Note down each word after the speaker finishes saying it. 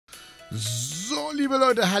So, liebe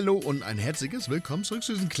Leute, hallo und ein herzliches Willkommen zurück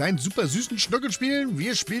zu diesen kleinen, super süßen Schnuckelspielen.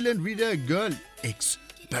 Wir spielen wieder Girl X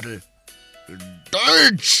Battle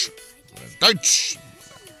Deutsch. Deutsch.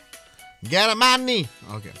 Germany.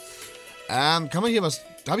 Okay. Kann man hier was...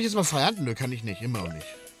 Darf ich jetzt mal feiern? Nö, kann ich nicht. Immer noch nicht.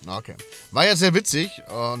 Okay. War ja sehr witzig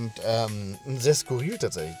und sehr skurril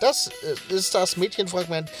tatsächlich. Das ist das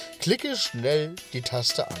Mädchenfragment. Klicke schnell die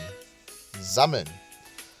Taste an. Sammeln.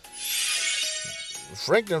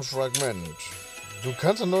 Franklin-Fragment. Du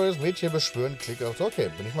kannst ein neues Mädchen beschwören. Klicke auf... Okay,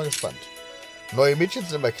 bin ich mal gespannt. Neue Mädchen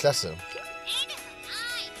sind immer klasse.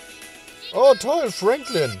 Oh, toll,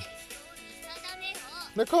 Franklin.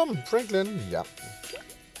 Na komm, Franklin. Ja.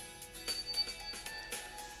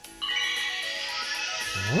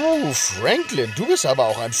 Franklin, du bist aber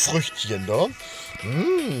auch ein Früchtchen, doch?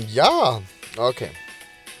 Ja. Okay.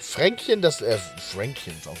 Franklin, das ist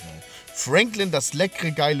auch mal. Franklin, das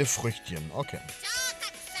leckere, geile Früchtchen. Okay.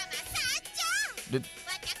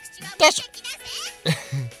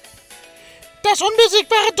 Das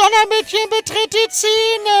unbesiegbare Donnermädchen betritt die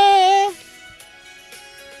Szene.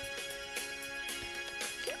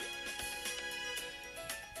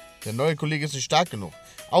 Der neue Kollege ist nicht stark genug.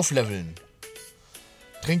 Aufleveln.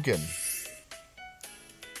 Trinken.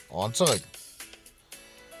 Und zurück.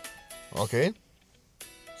 Okay.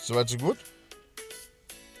 Soweit so gut?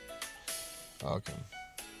 Okay.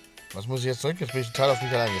 Was muss ich jetzt zurück? Jetzt bin ich total auf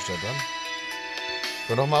mich allein gestellt, dann. Ich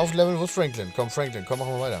will nochmal aufleveln. Wo ist Franklin? Komm, Franklin. Komm,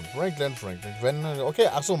 machen wir weiter. Franklin. Wenn, okay,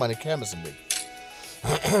 ach so, meine Cam ist im Weg.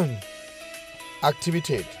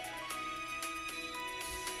 Aktivität.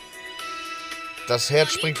 Das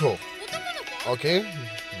Herz springt hoch. Okay.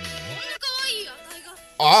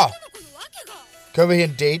 Ah! Können wir hier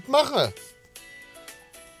ein Date machen?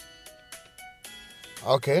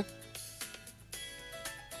 Okay.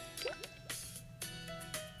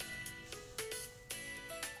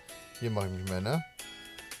 Hier mache ich mich mehr, ne?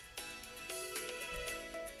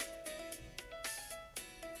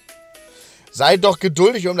 Sei doch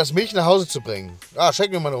geduldig, um das Milch nach Hause zu bringen. Ah,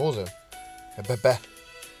 schenk mir mal eine Hose.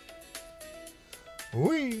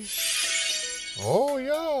 Hui. Oh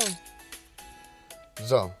ja.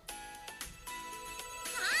 So.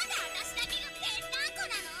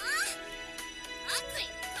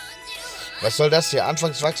 Was soll das hier?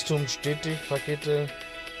 Anfangswachstum stetig, Pakete.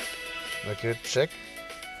 Okay, check.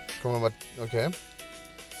 Gucken wir mal. Okay.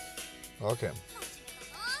 Okay.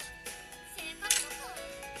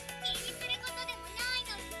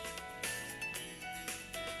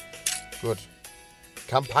 Gut.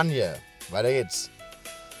 Kampagne. Weiter geht's.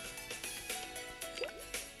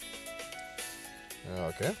 Ja,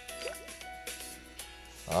 okay.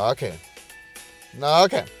 Okay.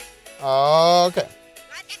 Okay. Okay.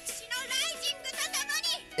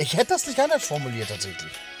 Ich hätte das nicht anders formuliert,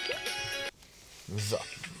 tatsächlich. So.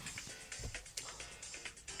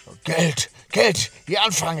 Geld, die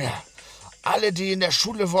Anfänger. Alle, die in der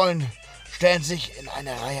Schule wollen, stellen sich in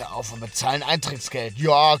eine Reihe auf und bezahlen Eintrittsgeld.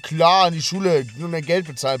 Ja, klar, in die Schule nur mehr Geld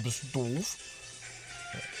bezahlen. Bist du doof?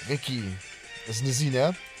 Ricky. Das ist eine Sie,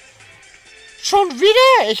 ne? Schon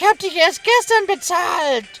wieder? Ich hab dich erst gestern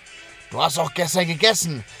bezahlt. Du hast auch gestern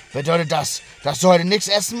gegessen. Bedeutet das, dass du heute nichts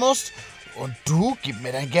essen musst? Und du, gib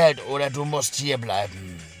mir dein Geld oder du musst hier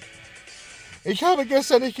bleiben. Ich habe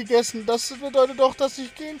gestern nicht gegessen. Das bedeutet doch, dass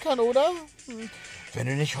ich gehen kann, oder? Wenn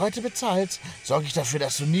du nicht heute bezahlst, sorge ich dafür,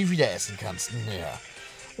 dass du nie wieder essen kannst. Ja.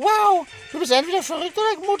 Wow, du bist entweder verrückt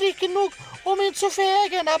oder mutig genug, um ihn zu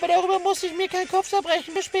verärgern. Aber darüber muss ich mir keinen Kopf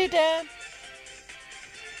zerbrechen. Bis später.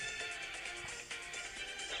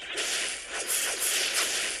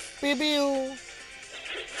 Bibiu.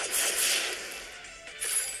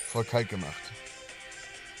 Voll kalt gemacht.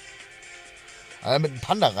 Alter, mit einem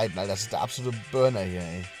Panda reiten, Alter. Das ist der absolute Burner hier,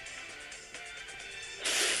 ey.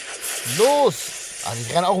 Los! Also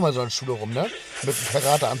ich renne auch immer so in der Schule rum, ne? Mit einem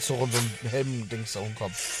Karateanzug und so einem Helm-Dings auf dem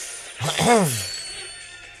Kopf.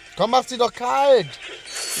 Komm, mach sie doch kalt!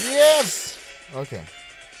 Yes! Okay.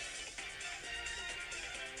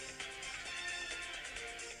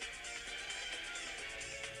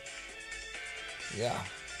 Ja.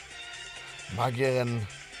 Magierin.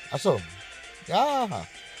 Achso. Ja.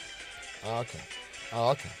 Okay.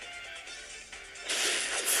 Okay.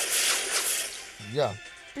 Ja.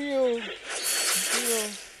 Bio.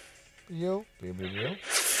 Bio. Bio.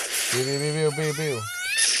 Bio. Bio. Bio. Bio.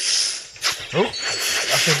 Oh.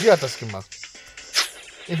 Achso, die hat das gemacht.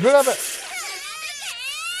 Ich will aber...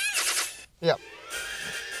 Ja.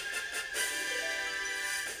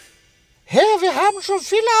 Herr, wir haben schon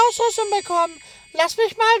viele Ausrüstung bekommen. Lass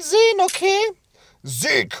mich mal sehen, okay?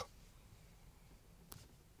 Sieg!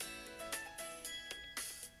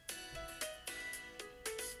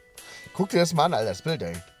 Guck dir das mal an, Alter, das Bild,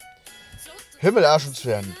 ey. Himmel, Arsch und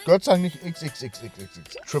Sphären. Gott sei Dank nicht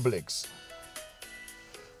XXXXX. Triple X.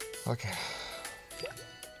 Okay.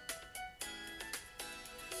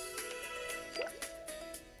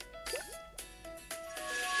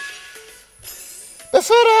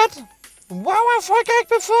 Befördert! Wow, erfolgreich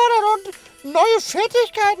befördert und neue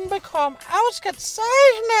Fertigkeiten bekommen.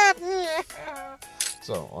 Ausgezeichnet!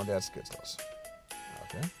 So, und jetzt geht's los.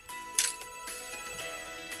 Okay.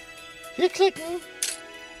 Hier klicken.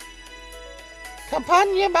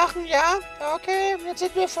 Kampagne machen, ja? Okay, jetzt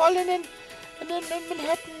sind wir voll in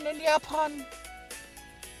Manhattan, in Japan.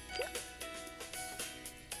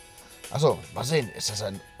 Achso, mal sehen. Ist das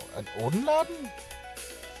ein Odenladen?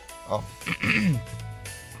 Oh.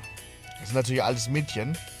 Das sind natürlich alles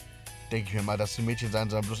Mädchen. Denke ich mir mal, dass die Mädchen sein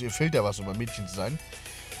sollen. Bloß ihr fehlt ja was, um ein Mädchen zu sein.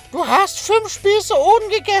 Du hast 5 Spieße Oden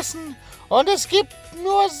gegessen. Und es gibt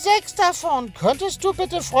nur 6 davon. Könntest du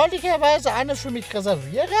bitte freundlicherweise eine für mich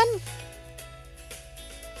reservieren?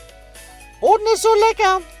 Oden ist so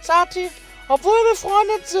lecker, Sati. Obwohl wir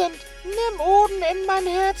befreundet sind. Nimm Oden in mein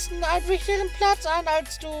Herzen einen wichtigeren Platz ein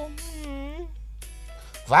als du.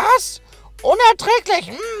 Was?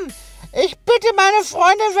 Unerträglich. Ich bitte meine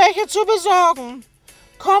Freundin, welche zu besorgen.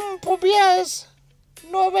 Komm, probier es.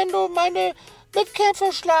 Nur wenn du meine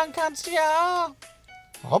Mitkämpfer schlagen kannst, ja.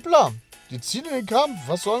 Hoppla, die ziehen in den Kampf.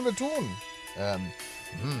 Was sollen wir tun?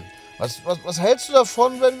 Was hältst du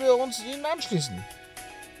davon, wenn wir uns ihnen anschließen?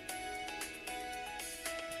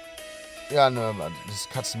 Ja, ne, das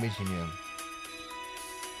Katzenmädchen hier.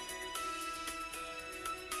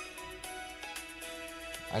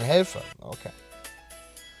 Ein Helfer, okay.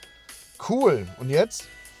 Cool. Und jetzt?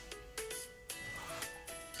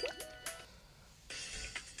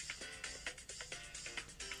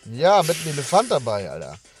 Ja, mit einem Elefant dabei,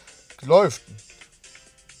 Alter. Läuft.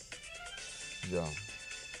 Ja.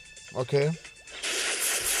 Okay.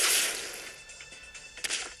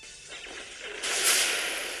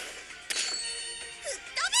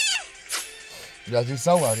 Ja, sie ist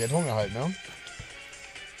sauer. Die hat Hunger halt, ne?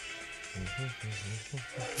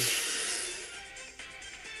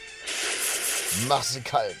 Mach sie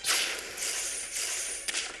kalt.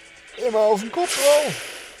 Immer auf den Kopf drauf.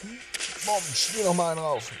 Bom, spiel noch mal einen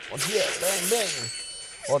rauf. Und hier, bang,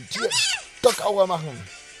 bang. Und hier, Stockauer machen.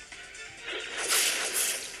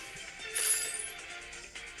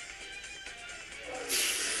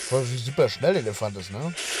 Voll wie super schnell der Elefant ist,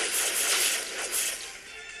 ne?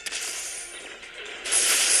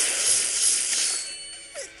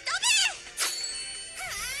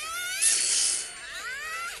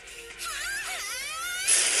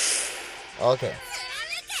 Okay.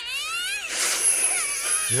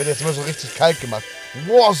 Die wird jetzt mal so richtig kalt gemacht.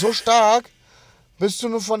 Wow, so stark. Bist du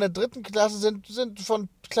nur von der 3. Klasse? Sind von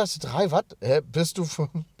Klasse 3? Was? Bist du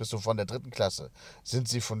von der 3. Klasse? Sind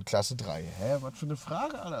sie von Klasse 3? Hä? Was für eine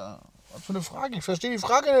Frage, Alter? Was für eine Frage? Ich verstehe die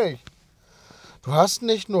Frage nicht. Du hast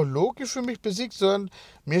nicht nur Loki für mich besiegt, sondern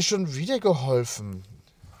mir schon wieder geholfen.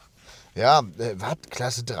 Ja, was?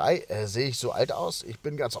 Klasse 3? Sehe ich so alt aus? Ich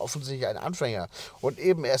bin ganz offensichtlich ein Anfänger und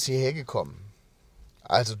eben erst hierher gekommen.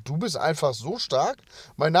 Also, du bist einfach so stark.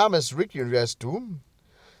 Mein Name ist Ricky und wie heißt du?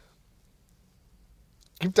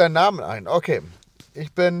 Gib deinen Namen ein. Okay.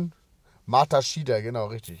 Ich bin Martha Schieder, genau,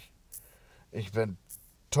 richtig. Ich bin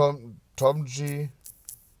Tomji.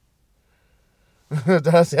 Da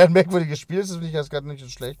das ja ein merkwürdiges Spiel ist, finde ich das gerade nicht so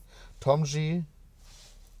schlecht. Tomji.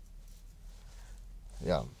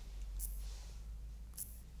 Ja.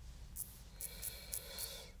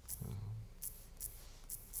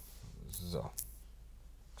 So.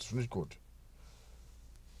 Das finde ich gut.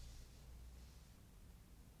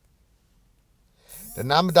 Der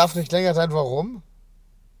Name darf nicht länger sein. Warum?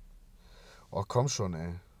 Oh, komm schon,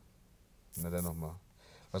 ey. Na dann nochmal.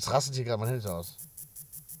 Was rastet hier gerade mein Handy aus?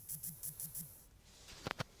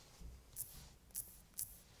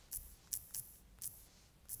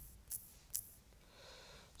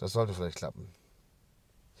 Das sollte vielleicht klappen.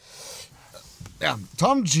 Ja,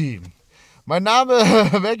 Tom G. Mein Name,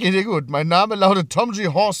 wer geht dir gut? Mein Name lautet Tom G.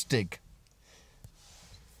 Horstick.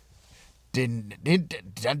 Dann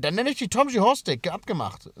nenne ich dich Tom G. Horstick,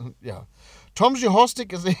 abgemacht. Ja. Tom G.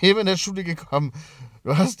 Horstick ist eben in der Schule gekommen.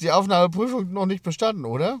 Du hast die Aufnahmeprüfung noch nicht bestanden,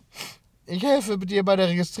 oder? Ich helfe dir bei der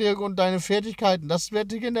Registrierung und deine Fertigkeiten. Das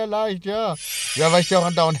wird die Kinder leicht, ja. Ja, weil ich dir auch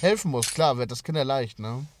andauernd helfen muss. Klar, wird das Kinder leicht,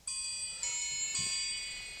 ne?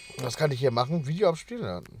 Was kann ich hier machen? Video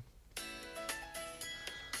abspielen.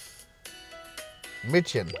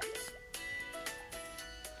 Mädchen.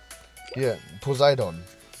 Hier, Poseidon.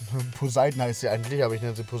 Poseidon heißt sie eigentlich, aber ich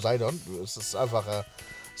nenne sie Poseidon. Es ist einfacher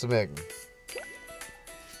zu merken.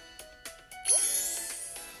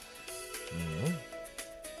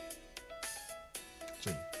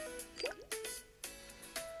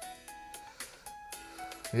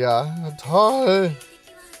 Ja, toll.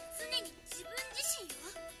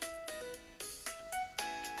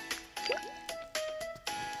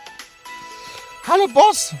 Hallo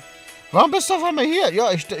Boss, warum bist du auf einmal hier?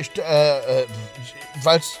 Ja,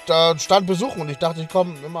 weil es da stand besuchen und ich dachte, ich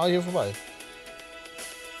komme immer hier vorbei.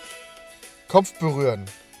 Kopf berühren.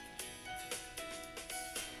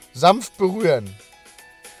 Sanft berühren.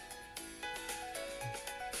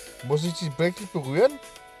 Muss ich die wirklich berühren?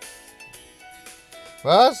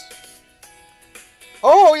 Was?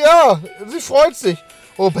 Oh ja, sie freut sich.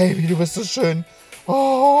 Oh Baby, du bist so schön.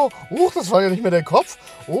 Oh, das war ja nicht mehr der Kopf.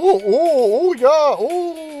 Oh, ja,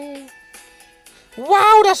 oh.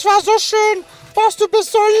 Wow, das war so schön. Boss, du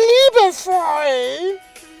bist so liebevoll.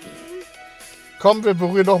 Komm, wir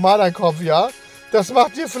berühren noch mal deinen Kopf, ja? Das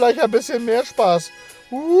macht dir vielleicht ein bisschen mehr Spaß.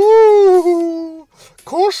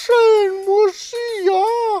 Kuscheln, Muschi, ja.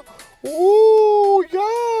 Oh, ja.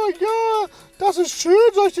 Das ist schön.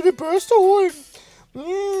 Soll ich dir eine Bürste holen?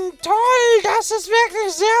 Toll, das ist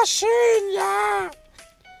wirklich sehr schön, ja.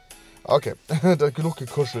 Okay, da genug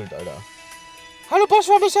gekuschelt, Alter. Hallo Boss,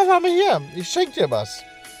 warum bist du auf einmal hier? Ich schenk dir was.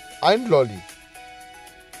 Ein Lolli.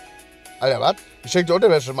 Alter, was? Ich schenk dir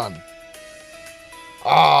Unterwäsche, Mann.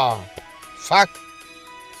 Ah, fuck.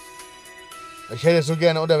 Ich hätte so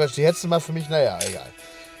gerne Unterwäsche. Die hättest du mal für mich? Naja, egal.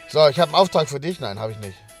 So, ich habe einen Auftrag für dich. Nein, habe ich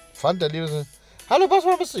nicht. Fand der Liebe... Hallo Boss,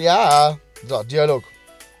 warum bist du... Ja. So, Dialog.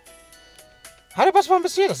 Hallo Boss, warum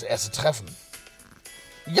bist du hier? Das erste Treffen.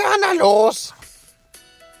 Ja, na los.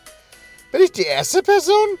 Bin ich die erste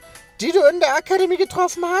Person, die du in der Akademie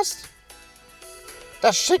getroffen hast?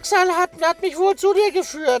 Das Schicksal hat mich wohl zu dir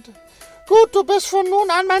geführt. Gut, du bist von nun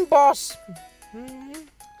an mein Boss.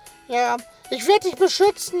 Ja, ich werde dich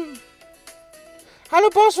beschützen. Hallo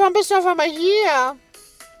Boss, warum bist du auf einmal hier?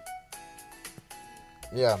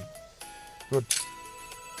 Ja, gut.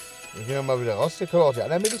 Wir gehen mal wieder raus. Hier können wir auch die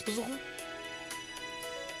anderen Mädels besuchen.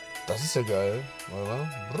 Das ist ja geil. Warte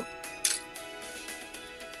mal.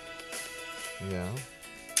 Ja.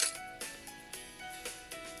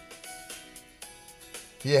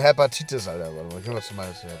 Hier, Hepatitis, Alter. Warte mal, gehen wir zum Mal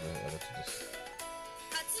Hepatitis.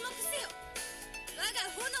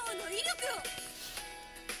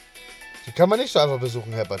 Die kann man nicht so einfach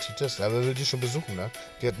besuchen, Hepatitis. Ja, wer will die schon besuchen, ne?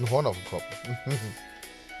 Die hat ein Horn auf dem Kopf.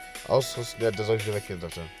 Ausrüsten, ja, da soll ich wieder weggehen,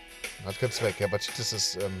 dachte. Hat keinen Zweck. Hepatitis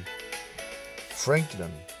ist,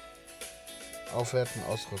 Franklin. Aufwerten,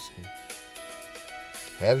 ausrüsten.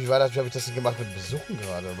 Hä, wie war das? Wie habe ich das denn gemacht mit Besuchen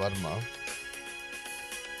gerade? Warte mal.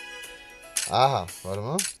 Aha, warte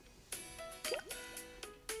mal.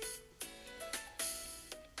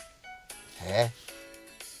 Hä?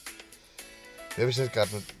 Wie habe ich das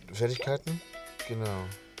gerade mit Fertigkeiten? Genau.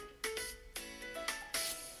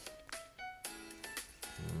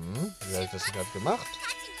 Wie habe ich das gerade gemacht?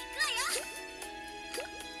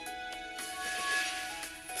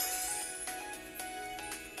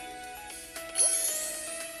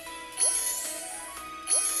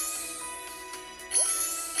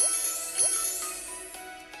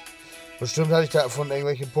 Bestimmt hatte ich da von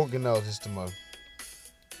irgendwelchen Punkten, genau, siehst du mal.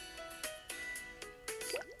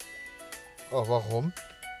 Oh, warum?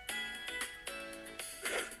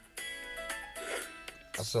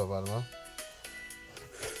 Achso, warte mal.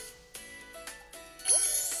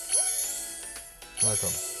 Na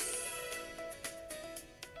komm.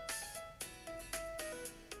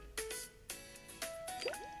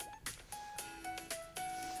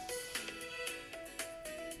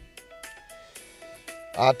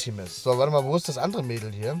 Artemis. So, warte mal, wo ist das andere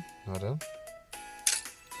Mädel hier? Warte.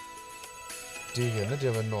 Die hier, ne? Die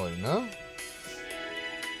haben wir neu, ne?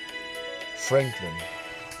 Franklin.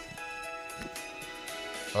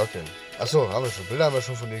 Okay. Achso, haben wir schon. Bilder haben wir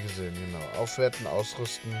schon von ihr gesehen, genau. Aufwerten,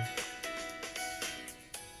 ausrüsten.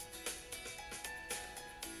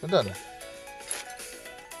 Und dann.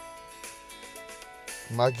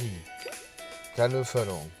 Magie. Keine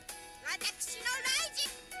Beförderung.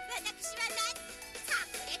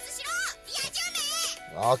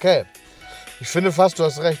 Okay. Ich finde fast, du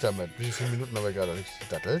hast recht damit. Wie viele Minuten haben wir gerade nicht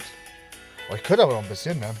gedattelt? Oh, ich könnte aber noch ein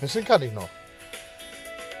bisschen, ne? Ein bisschen kann ich noch.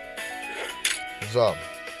 So.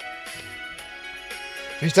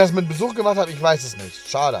 Wie ich das mit Besuch gemacht habe, ich weiß es nicht.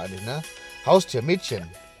 Schade eigentlich, ne? Haustier,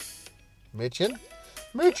 Mädchen. Mädchen?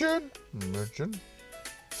 Mädchen. Mädchen.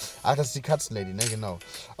 Ach, das ist die Katzenlady, ne? Genau.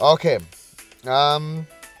 Okay. Ja.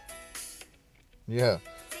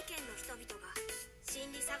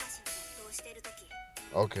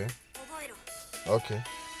 Okay. Okay.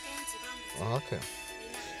 Okay.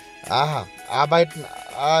 Aha. Arbeiten.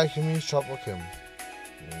 Ah, Chemie, Shop. Okay.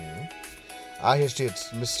 Mhm. Ah, hier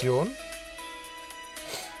steht Mission.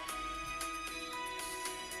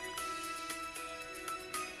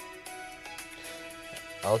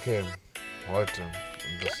 Okay. Heute.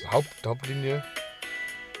 Und das Hauptlinie.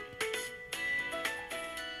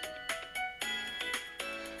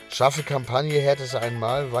 Schaffe Kampagne, härteste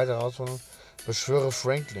einmal. Weitere Herausforderung. Beschwöre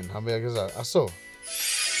Franklin. Haben wir ja gesagt. Ach so.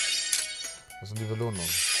 Das sind die Belohnungen.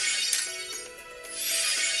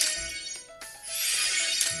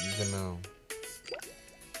 Genau.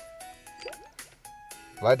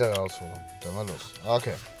 Weitere Herausforderung. Dann mal los.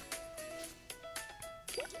 Okay.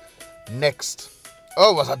 Next.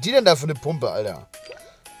 Oh, was hat die denn da für eine Pumpe, Alter?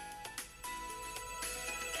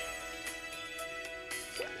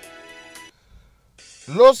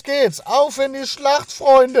 Los geht's. Auf in die Schlacht,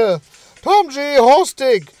 Freunde. Tom G.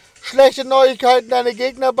 Hostig. Schlechte Neuigkeiten. Deine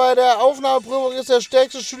Gegner bei der Aufnahmeprüfung ist der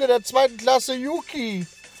stärkste Schüler der 2. Klasse, Yuki.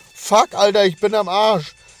 Fuck, Alter, ich bin am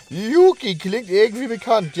Arsch. Yuki klingt irgendwie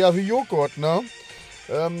bekannt. Ja, wie Joghurt, ne?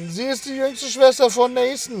 Sie ist die jüngste Schwester von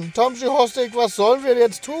Nathan. Tom G. Hostig, was sollen wir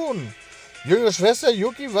jetzt tun? Jüngere Schwester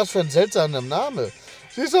Yuki, was für ein seltsamer Name.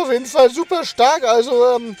 Sie ist auf jeden Fall super stark,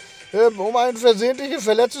 also um eine versehentliche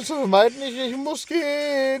Verletzung zu vermeiden, ich muss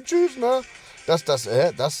gehen. Tschüss, ne? Das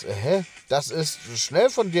ist schnell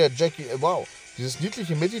von dir, Jackie. Wow, dieses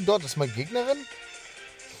niedliche Mädchen dort ist meine Gegnerin?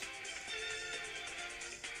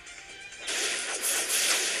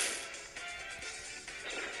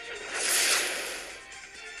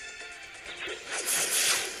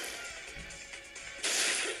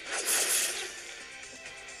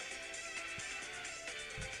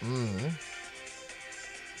 Mhm.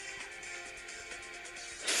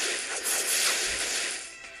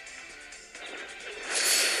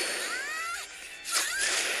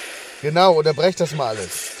 Genau, unterbrecht das mal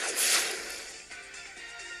alles.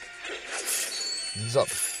 So.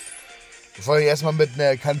 Bevor ich erstmal mit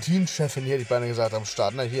einer Kantinenchefin hier, die beinahe gesagt, am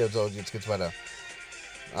Start. Na hier, so, jetzt geht's weiter.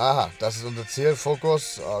 Aha, das ist unser Ziel.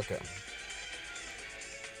 Fokus. Okay.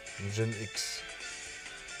 Gen X.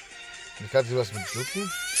 Ich kann sie was mit Yuki.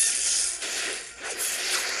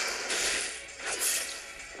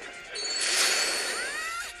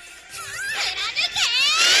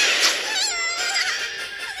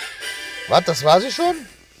 Was, das war sie schon?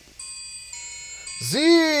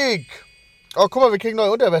 Sieg! Oh, guck mal, wir kriegen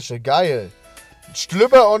neue Unterwäsche. Geil.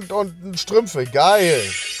 Schlüpper und Strümpfe. Geil.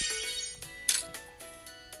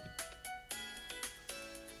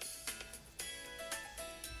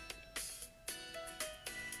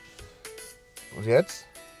 Und jetzt?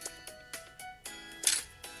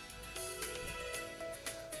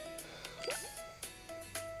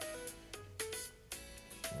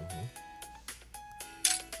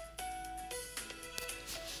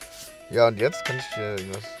 Ja, und jetzt kann ich hier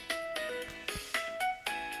irgendwas...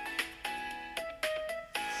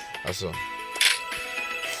 Achso.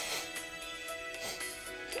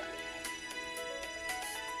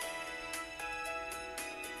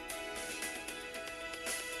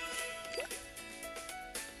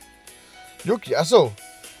 Yuki, achso.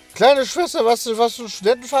 Kleine Schwester, was für eine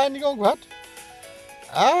Studentenvereinigung, was?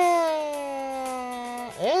 Ah,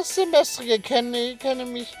 Erstsemestrige kenne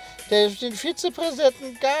mich. Den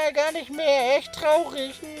Vizepräsidenten gar nicht mehr. Echt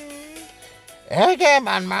traurig. Ärger am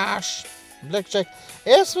Anmarsch. Blackjack.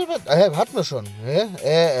 Hatten wir schon.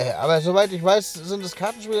 Aber soweit ich weiß, sind das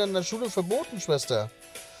Kartenspiele in der Schule verboten, Schwester.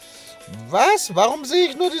 Was? Warum sehe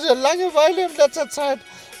ich nur diese Langeweile in letzter Zeit?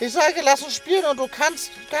 Ich sage, lass uns spielen und du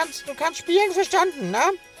kannst spielen, verstanden,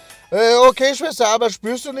 ne? Okay, Schwester, aber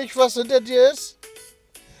spürst du nicht, was hinter dir ist?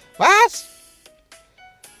 Was?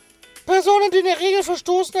 Personen, die in der Regel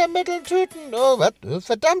verstoßen, ermitteln, töten. Oh, was?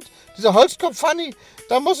 Verdammt, dieser Holzkopf Fanny.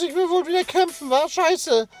 Da muss ich mir wohl wieder kämpfen, wa?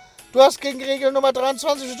 Scheiße. Du hast gegen Regel Nummer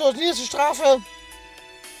 23 verstoßen. Hier ist die Strafe.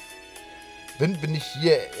 Bin ich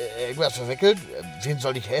hier irgendwas verwickelt? Wem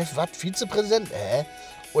soll ich helfen? Was? Vizepräsident?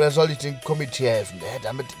 Oder soll ich dem Komitee helfen?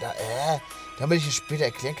 Damit ich es später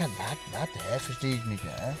erklären kann? Was? Verstehe ich nicht.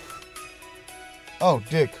 Oh,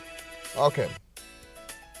 Dick. Okay.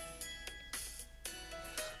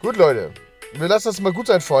 Gut, Leute. Wir lassen das mal gut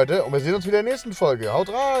sein für heute und wir sehen uns wieder in der nächsten Folge. Haut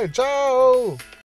rein. Ciao.